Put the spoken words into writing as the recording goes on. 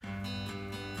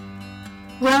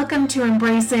Welcome to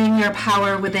Embracing Your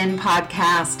Power Within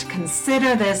podcast.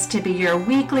 Consider this to be your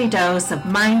weekly dose of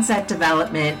mindset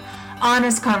development,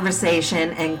 honest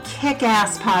conversation, and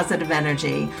kick-ass positive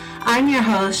energy. I'm your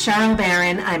host, Cheryl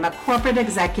Barron. I'm a corporate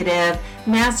executive,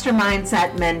 master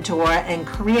mindset mentor, and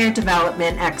career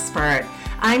development expert.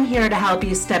 I'm here to help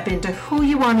you step into who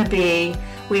you want to be.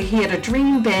 We're here to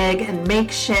dream big and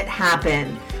make shit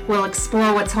happen. We'll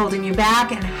explore what's holding you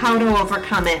back and how to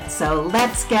overcome it. So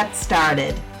let's get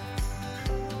started.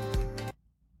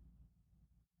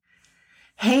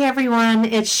 Hey everyone,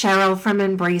 it's Cheryl from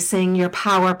Embracing Your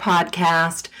Power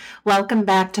podcast. Welcome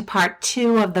back to part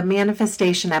 2 of the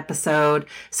manifestation episode.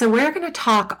 So we're going to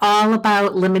talk all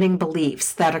about limiting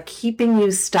beliefs that are keeping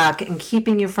you stuck and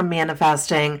keeping you from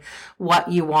manifesting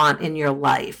what you want in your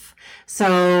life.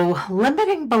 So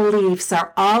limiting beliefs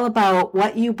are all about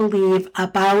what you believe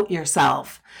about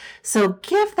yourself. So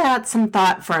give that some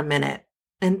thought for a minute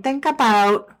and think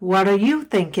about, what are you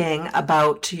thinking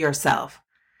about yourself?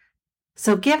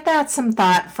 So give that some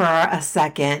thought for a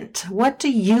second. What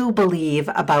do you believe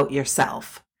about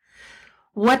yourself?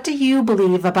 What do you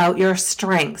believe about your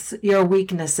strengths, your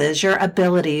weaknesses, your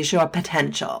abilities, your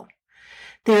potential?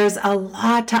 There's a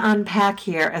lot to unpack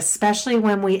here, especially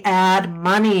when we add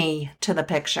money to the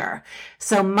picture.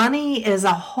 So money is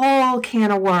a whole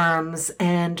can of worms,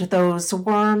 and those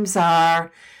worms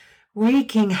are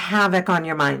wreaking havoc on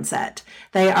your mindset.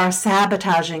 They are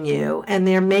sabotaging you, and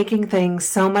they're making things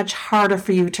so much harder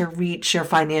for you to reach your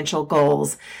financial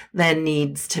goals than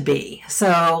needs to be.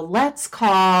 So let's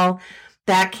call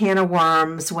that can of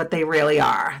worms what they really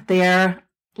are. They're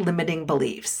limiting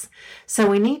beliefs. So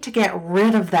we need to get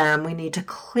rid of them. We need to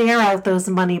clear out those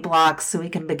money blocks so we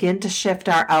can begin to shift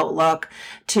our outlook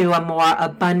to a more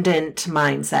abundant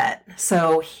mindset.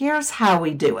 So here's how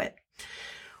we do it.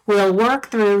 We'll work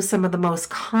through some of the most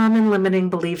common limiting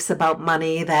beliefs about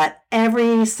money that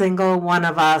every single one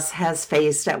of us has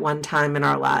faced at one time in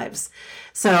our lives.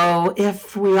 So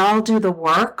if we all do the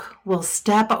work, we'll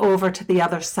step over to the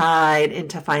other side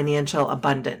into financial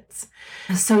abundance.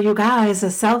 So you guys,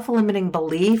 a self-limiting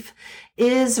belief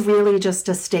is really just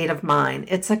a state of mind.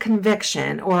 It's a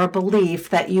conviction or a belief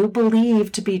that you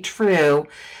believe to be true,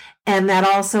 and that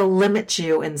also limits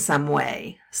you in some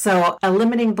way. So a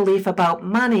limiting belief about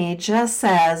money just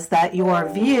says that your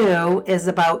view is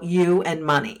about you and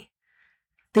money.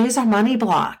 These are money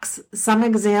blocks. Some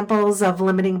examples of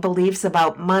limiting beliefs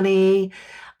about money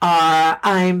are,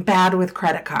 I'm bad with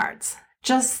credit cards.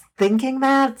 Just thinking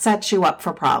that sets you up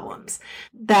for problems.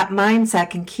 That mindset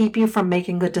can keep you from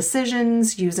making good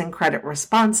decisions, using credit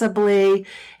responsibly.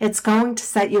 It's going to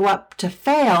set you up to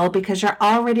fail because you're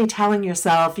already telling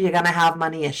yourself you're going to have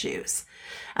money issues.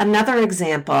 Another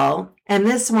example, and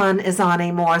this one is on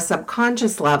a more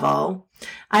subconscious level,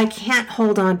 I can't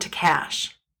hold on to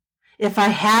cash. If I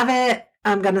have it,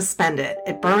 I'm going to spend it.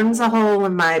 It burns a hole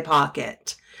in my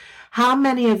pocket. How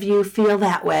many of you feel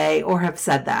that way or have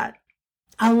said that?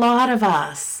 A lot of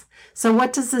us. So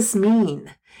what does this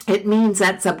mean? It means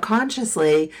that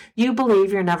subconsciously you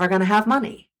believe you're never going to have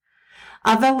money.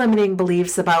 Other limiting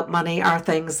beliefs about money are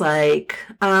things like,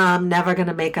 I'm never going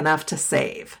to make enough to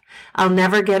save. I'll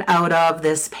never get out of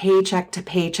this paycheck to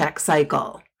paycheck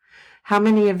cycle. How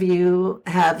many of you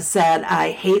have said,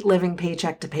 I hate living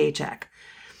paycheck to paycheck?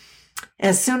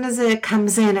 As soon as it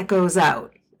comes in, it goes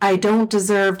out. I don't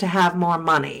deserve to have more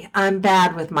money. I'm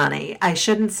bad with money. I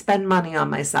shouldn't spend money on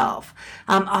myself.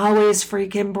 I'm always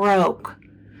freaking broke.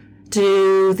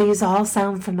 Do these all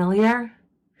sound familiar?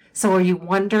 So are you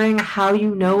wondering how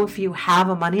you know if you have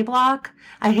a money block?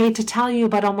 I hate to tell you,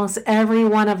 but almost every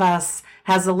one of us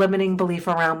has a limiting belief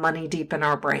around money deep in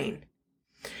our brain.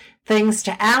 Things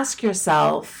to ask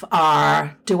yourself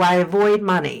are, do I avoid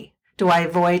money? Do I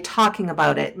avoid talking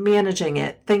about it, managing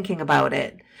it, thinking about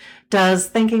it? Does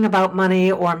thinking about money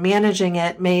or managing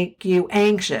it make you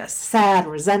anxious, sad,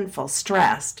 resentful,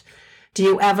 stressed? Do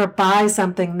you ever buy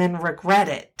something then regret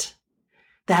it?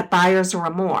 That buyer's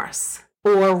remorse,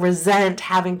 or resent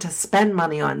having to spend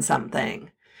money on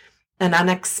something, an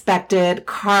unexpected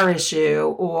car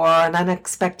issue or an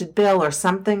unexpected bill or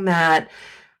something that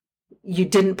you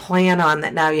didn't plan on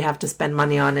that now you have to spend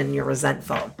money on and you're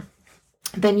resentful.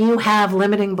 Then you have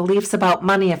limiting beliefs about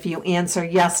money if you answer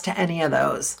yes to any of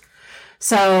those.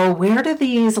 So where do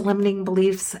these limiting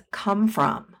beliefs come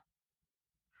from?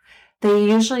 They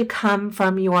usually come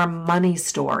from your money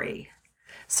story.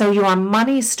 So your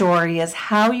money story is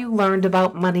how you learned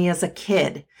about money as a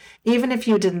kid. Even if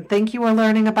you didn't think you were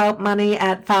learning about money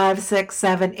at 5, 6,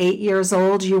 7, 8 years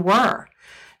old, you were.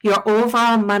 Your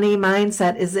overall money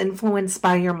mindset is influenced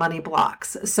by your money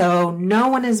blocks. So no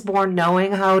one is born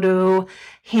knowing how to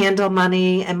handle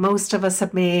money, and most of us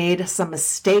have made some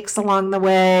mistakes along the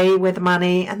way with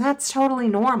money, and that's totally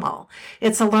normal.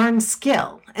 It's a learned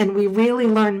skill, and we really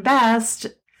learn best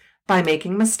by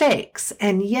making mistakes.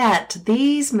 And yet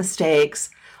these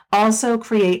mistakes also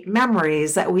create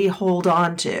memories that we hold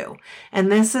on to.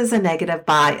 And this is a negative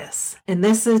bias. And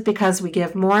this is because we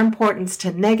give more importance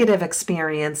to negative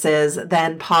experiences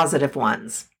than positive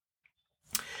ones.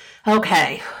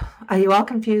 Okay, are you all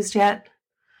confused yet?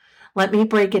 Let me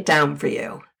break it down for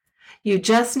you. You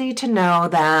just need to know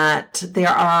that there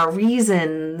are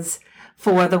reasons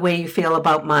for the way you feel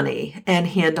about money and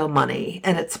handle money,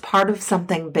 and it's part of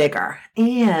something bigger.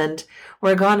 And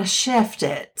we're going to shift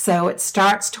it so it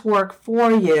starts to work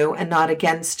for you and not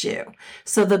against you.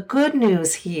 So the good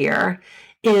news here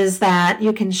is that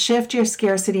you can shift your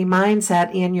scarcity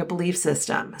mindset and your belief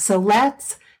system. So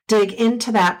let's dig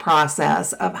into that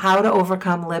process of how to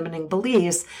overcome limiting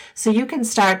beliefs so you can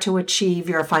start to achieve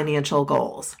your financial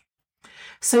goals.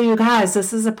 So you guys,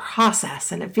 this is a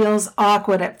process and it feels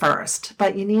awkward at first,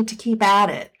 but you need to keep at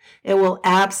it. It will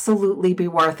absolutely be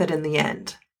worth it in the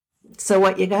end. So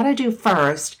what you got to do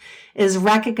first is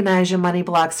recognize your money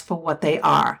blocks for what they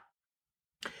are.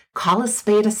 Call a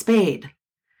spade a spade.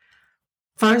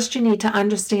 First, you need to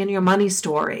understand your money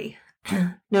story.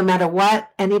 No matter what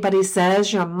anybody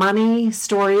says, your money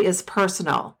story is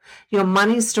personal. Your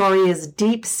money story is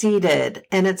deep-seated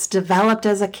and it's developed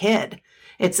as a kid.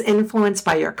 It's influenced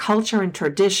by your culture and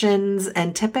traditions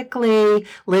and typically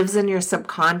lives in your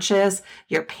subconscious.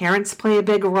 Your parents play a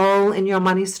big role in your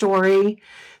money story.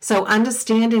 So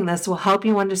understanding this will help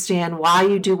you understand why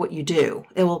you do what you do.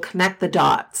 It will connect the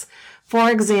dots. For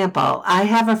example, I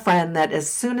have a friend that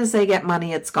as soon as they get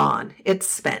money, it's gone. It's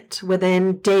spent.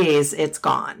 Within days, it's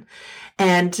gone.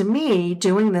 And to me,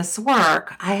 doing this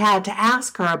work, I had to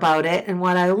ask her about it. And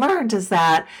what I learned is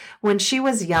that when she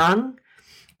was young,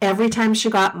 every time she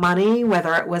got money,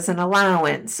 whether it was an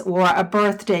allowance or a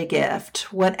birthday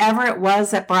gift, whatever it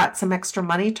was that brought some extra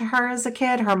money to her as a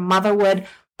kid, her mother would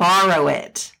borrow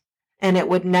it and it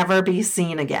would never be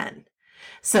seen again.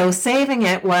 So saving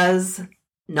it was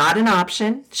not an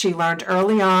option. She learned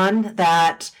early on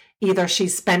that either she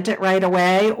spent it right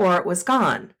away or it was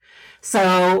gone.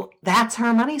 So that's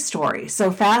her money story.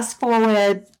 So fast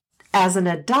forward as an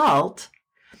adult,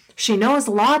 she knows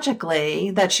logically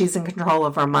that she's in control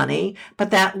of her money, but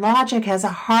that logic has a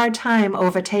hard time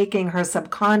overtaking her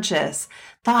subconscious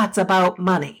thoughts about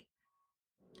money.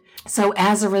 So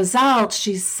as a result,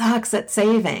 she sucks at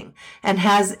saving and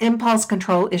has impulse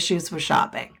control issues with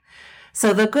shopping.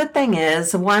 So the good thing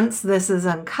is, once this is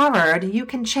uncovered, you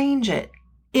can change it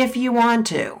if you want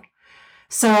to.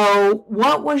 So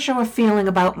what was your feeling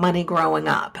about money growing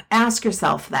up? Ask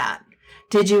yourself that.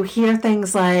 Did you hear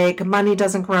things like money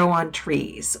doesn't grow on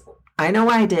trees? I know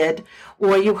I did.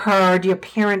 Or you heard your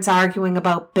parents arguing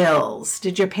about bills.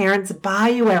 Did your parents buy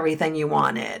you everything you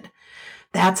wanted?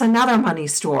 That's another money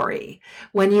story.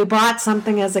 When you bought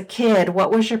something as a kid,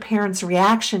 what was your parents'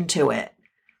 reaction to it?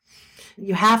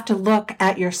 You have to look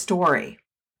at your story.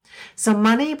 So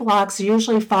money blocks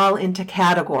usually fall into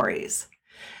categories.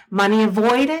 Money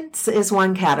avoidance is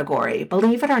one category.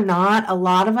 Believe it or not, a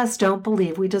lot of us don't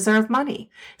believe we deserve money.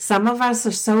 Some of us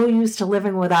are so used to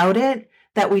living without it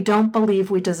that we don't believe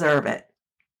we deserve it.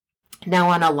 Now,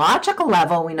 on a logical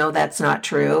level, we know that's not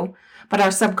true, but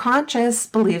our subconscious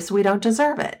believes we don't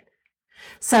deserve it.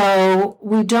 So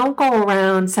we don't go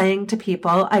around saying to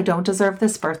people, I don't deserve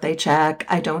this birthday check.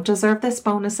 I don't deserve this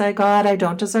bonus I got. I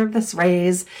don't deserve this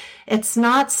raise. It's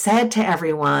not said to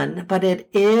everyone, but it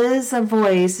is a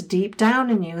voice deep down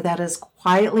in you that is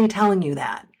quietly telling you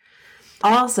that.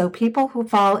 Also, people who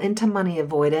fall into money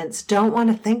avoidance don't want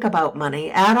to think about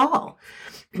money at all.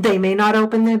 They may not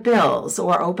open their bills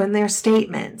or open their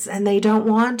statements, and they don't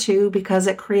want to because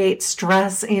it creates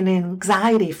stress and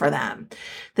anxiety for them.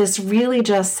 This really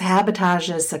just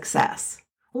sabotages success.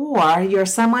 Or you're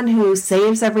someone who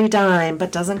saves every dime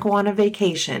but doesn't go on a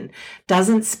vacation,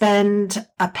 doesn't spend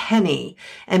a penny,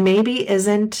 and maybe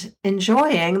isn't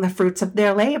enjoying the fruits of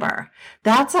their labor.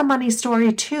 That's a money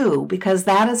story too, because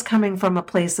that is coming from a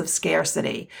place of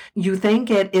scarcity. You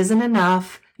think it isn't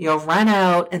enough. You'll run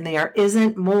out and there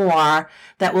isn't more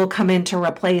that will come in to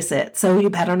replace it. So you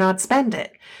better not spend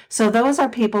it. So those are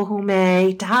people who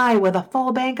may die with a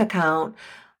full bank account,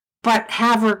 but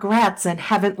have regrets and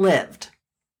haven't lived.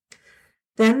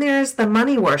 Then there's the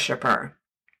money worshiper.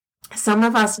 Some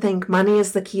of us think money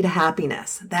is the key to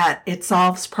happiness, that it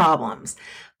solves problems.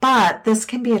 But this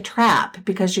can be a trap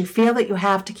because you feel that you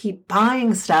have to keep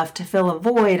buying stuff to fill a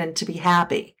void and to be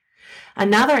happy.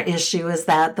 Another issue is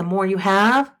that the more you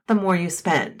have, the more you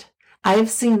spend. I've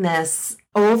seen this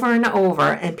over and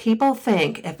over, and people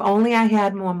think if only I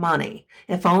had more money,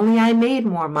 if only I made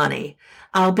more money,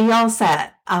 I'll be all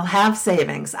set. I'll have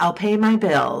savings. I'll pay my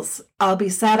bills. I'll be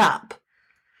set up.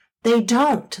 They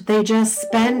don't. They just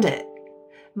spend it.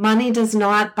 Money does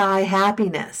not buy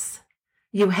happiness.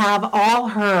 You have all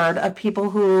heard of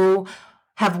people who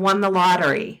have won the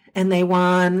lottery and they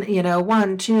won, $1,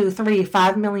 $2, $3,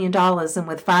 $5 million, and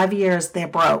with 5 years, they're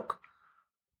broke.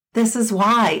 This is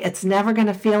why it's never going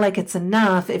to feel like it's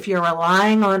enough if you're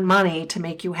relying on money to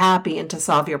make you happy and to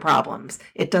solve your problems.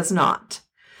 It does not.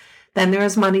 Then there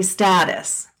is money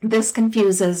status. This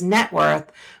confuses net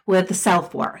worth with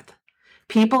self-worth.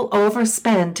 People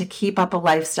overspend to keep up a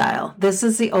lifestyle. This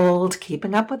is the old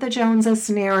keeping up with the Joneses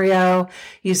scenario.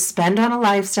 You spend on a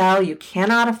lifestyle you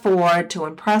cannot afford to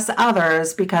impress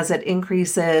others because it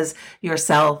increases your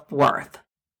self-worth.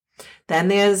 Then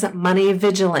there's money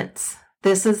vigilance.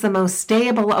 This is the most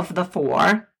stable of the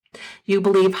four. You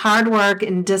believe hard work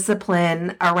and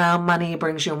discipline around money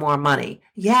brings you more money.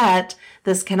 Yet,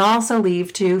 this can also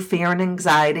lead to fear and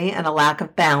anxiety and a lack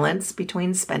of balance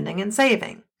between spending and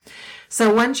saving.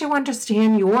 So once you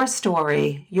understand your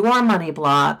story, your money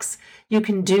blocks, you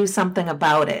can do something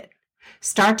about it.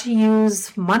 Start to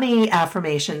use money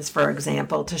affirmations, for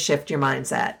example, to shift your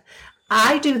mindset.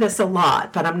 I do this a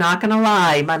lot, but I'm not going to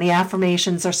lie. Money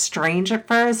affirmations are strange at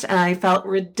first, and I felt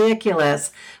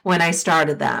ridiculous when I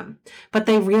started them. But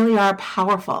they really are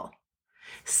powerful.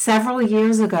 Several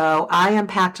years ago, I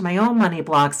unpacked my own money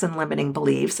blocks and limiting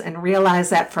beliefs and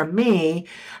realized that for me,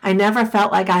 I never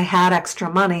felt like I had extra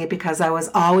money because I was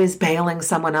always bailing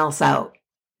someone else out.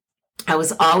 I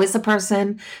was always the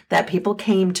person that people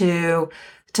came to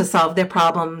solve their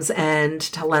problems and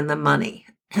to lend them money.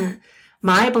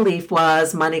 My belief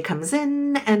was money comes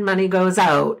in and money goes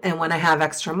out. And when I have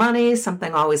extra money,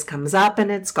 something always comes up and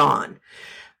it's gone.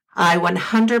 I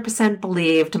 100%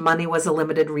 believed money was a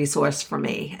limited resource for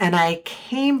me. And I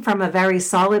came from a very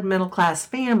solid middle-class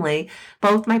family.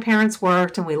 Both my parents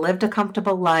worked and we lived a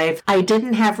comfortable life. I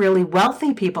didn't have really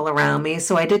wealthy people around me,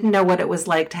 so I didn't know what it was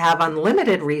like to have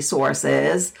unlimited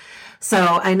resources.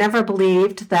 So I never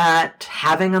believed that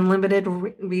having unlimited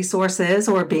resources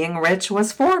or being rich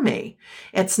was for me.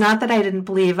 It's not that I didn't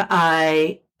believe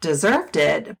I deserved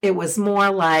it. It was more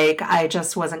like I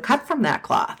just wasn't cut from that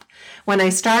cloth. When I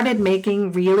started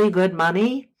making really good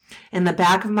money, in the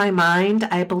back of my mind,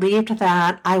 I believed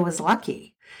that I was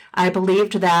lucky. I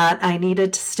believed that I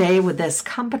needed to stay with this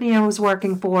company I was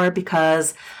working for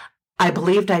because I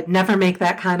believed I'd never make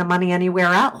that kind of money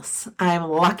anywhere else. I'm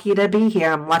lucky to be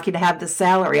here. I'm lucky to have this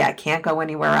salary. I can't go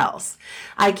anywhere else.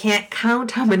 I can't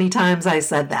count how many times I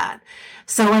said that.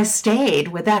 So I stayed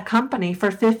with that company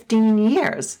for 15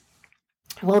 years.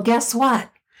 Well, guess what?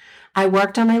 I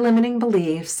worked on my limiting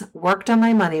beliefs, worked on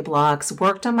my money blocks,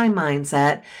 worked on my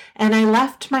mindset, and I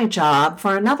left my job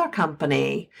for another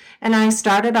company. And I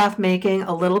started off making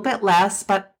a little bit less,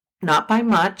 but not by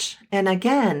much. And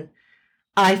again,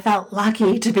 I felt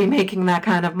lucky to be making that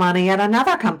kind of money at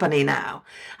another company now.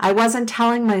 I wasn't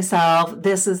telling myself,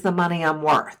 this is the money I'm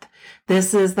worth.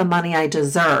 This is the money I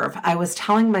deserve. I was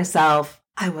telling myself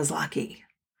I was lucky.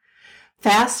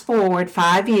 Fast forward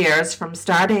 5 years from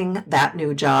starting that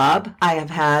new job, I have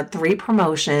had 3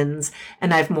 promotions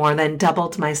and I've more than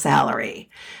doubled my salary.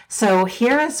 So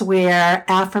here is where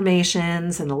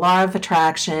affirmations and the law of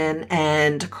attraction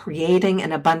and creating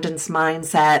an abundance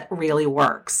mindset really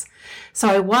works. So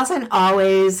I wasn't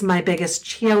always my biggest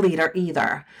cheerleader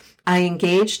either. I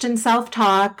engaged in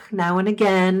self-talk now and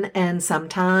again, and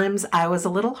sometimes I was a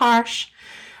little harsh.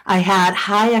 I had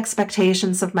high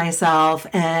expectations of myself,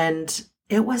 and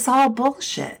it was all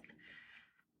bullshit.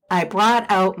 I brought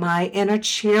out my inner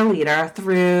cheerleader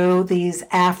through these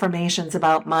affirmations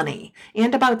about money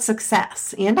and about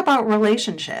success and about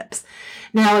relationships.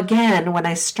 Now, again, when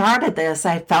I started this,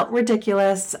 I felt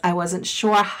ridiculous. I wasn't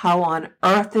sure how on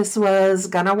earth this was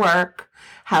going to work,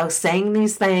 how saying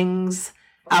these things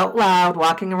out loud,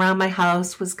 walking around my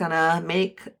house was going to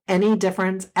make any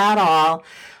difference at all.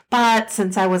 But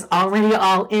since I was already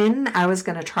all in, I was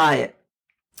going to try it.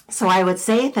 So I would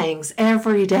say things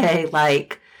every day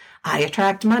like, I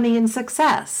attract money and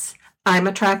success. I'm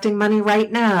attracting money right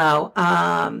now.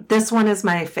 This one is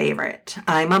my favorite.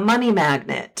 I'm a money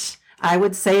magnet. I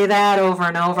would say that over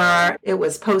and over. It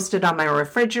was posted on my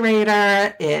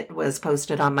refrigerator. It was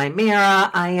posted on my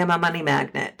mirror. I am a money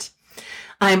magnet.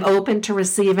 I'm open to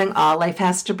receiving all life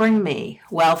has to bring me.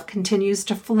 Wealth continues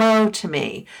to flow to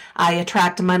me. I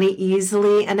attract money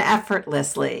easily and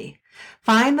effortlessly.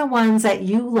 Find the ones that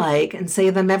you like and say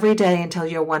them every day until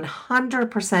you're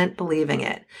 100% believing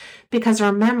it. Because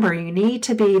remember, you need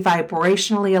to be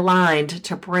vibrationally aligned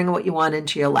to bring what you want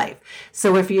into your life.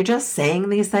 So if you're just saying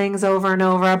these things over and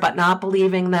over, but not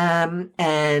believing them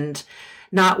and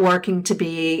not working to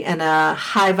be in a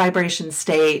high vibration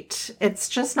state, it's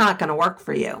just not going to work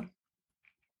for you.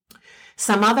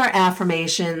 Some other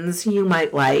affirmations you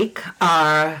might like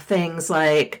are things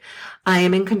like, I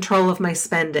am in control of my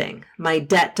spending. My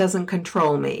debt doesn't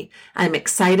control me. I'm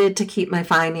excited to keep my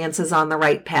finances on the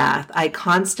right path. I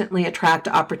constantly attract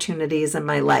opportunities in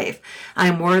my life.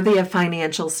 I'm worthy of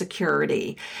financial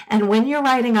security. And when you're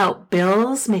writing out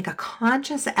bills, make a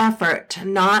conscious effort to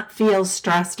not feel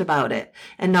stressed about it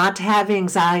and not to have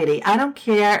anxiety. I don't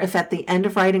care if at the end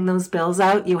of writing those bills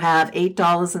out, you have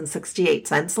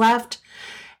 $8.68 left.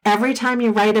 Every time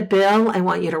you write a bill, I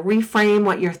want you to reframe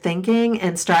what you're thinking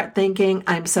and start thinking,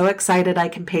 I'm so excited I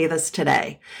can pay this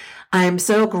today. I'm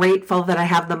so grateful that I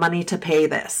have the money to pay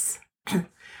this.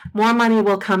 More money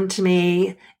will come to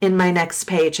me in my next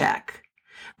paycheck.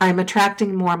 I'm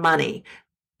attracting more money.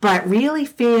 But really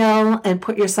feel and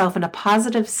put yourself in a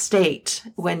positive state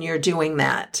when you're doing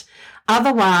that.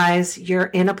 Otherwise, you're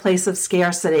in a place of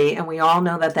scarcity, and we all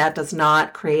know that that does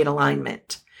not create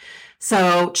alignment.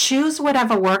 So choose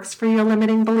whatever works for your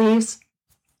limiting beliefs.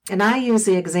 And I use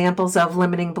the examples of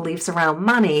limiting beliefs around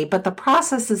money, but the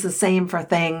process is the same for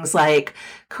things like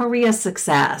career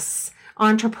success,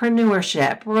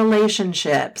 entrepreneurship,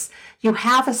 relationships. You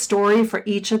have a story for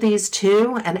each of these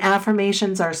too, and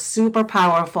affirmations are super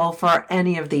powerful for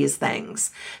any of these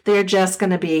things. They're just going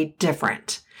to be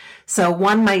different. So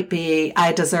one might be,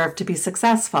 I deserve to be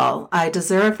successful. I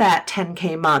deserve that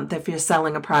 10K month if you're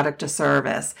selling a product or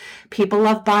service. People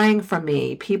love buying from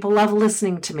me. People love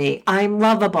listening to me. I'm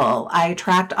lovable. I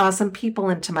attract awesome people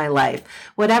into my life.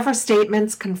 Whatever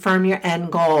statements confirm your end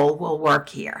goal will work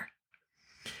here.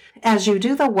 As you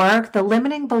do the work, the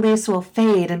limiting beliefs will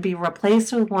fade and be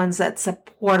replaced with ones that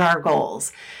support our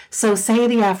goals. So say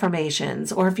the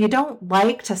affirmations, or if you don't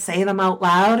like to say them out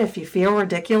loud, if you feel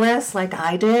ridiculous like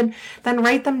I did, then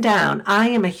write them down. I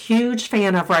am a huge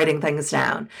fan of writing things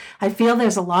down. I feel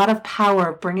there's a lot of power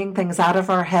of bringing things out of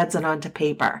our heads and onto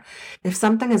paper. If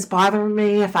something is bothering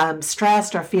me, if I'm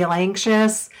stressed or feel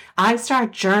anxious, I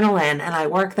start journaling and I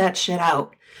work that shit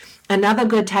out. Another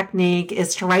good technique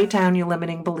is to write down your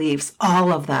limiting beliefs,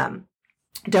 all of them.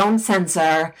 Don't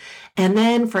censor. And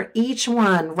then for each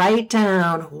one, write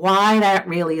down why that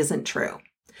really isn't true.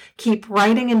 Keep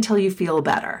writing until you feel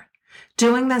better.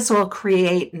 Doing this will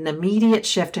create an immediate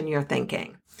shift in your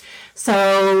thinking.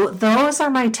 So those are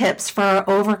my tips for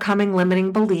overcoming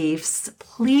limiting beliefs.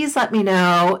 Please let me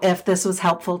know if this was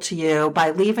helpful to you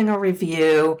by leaving a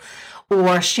review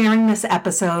or sharing this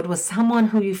episode with someone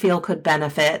who you feel could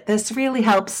benefit. This really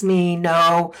helps me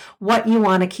know what you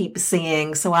want to keep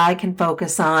seeing so I can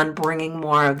focus on bringing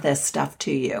more of this stuff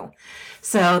to you.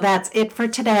 So that's it for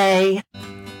today.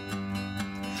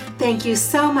 Thank you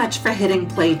so much for hitting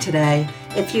play today.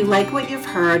 If you like what you've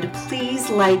heard, please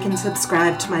like and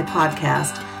subscribe to my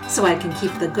podcast so I can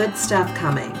keep the good stuff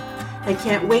coming. I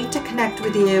can't wait to connect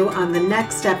with you on the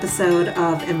next episode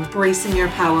of Embracing Your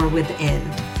Power Within.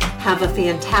 Have a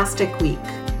fantastic week.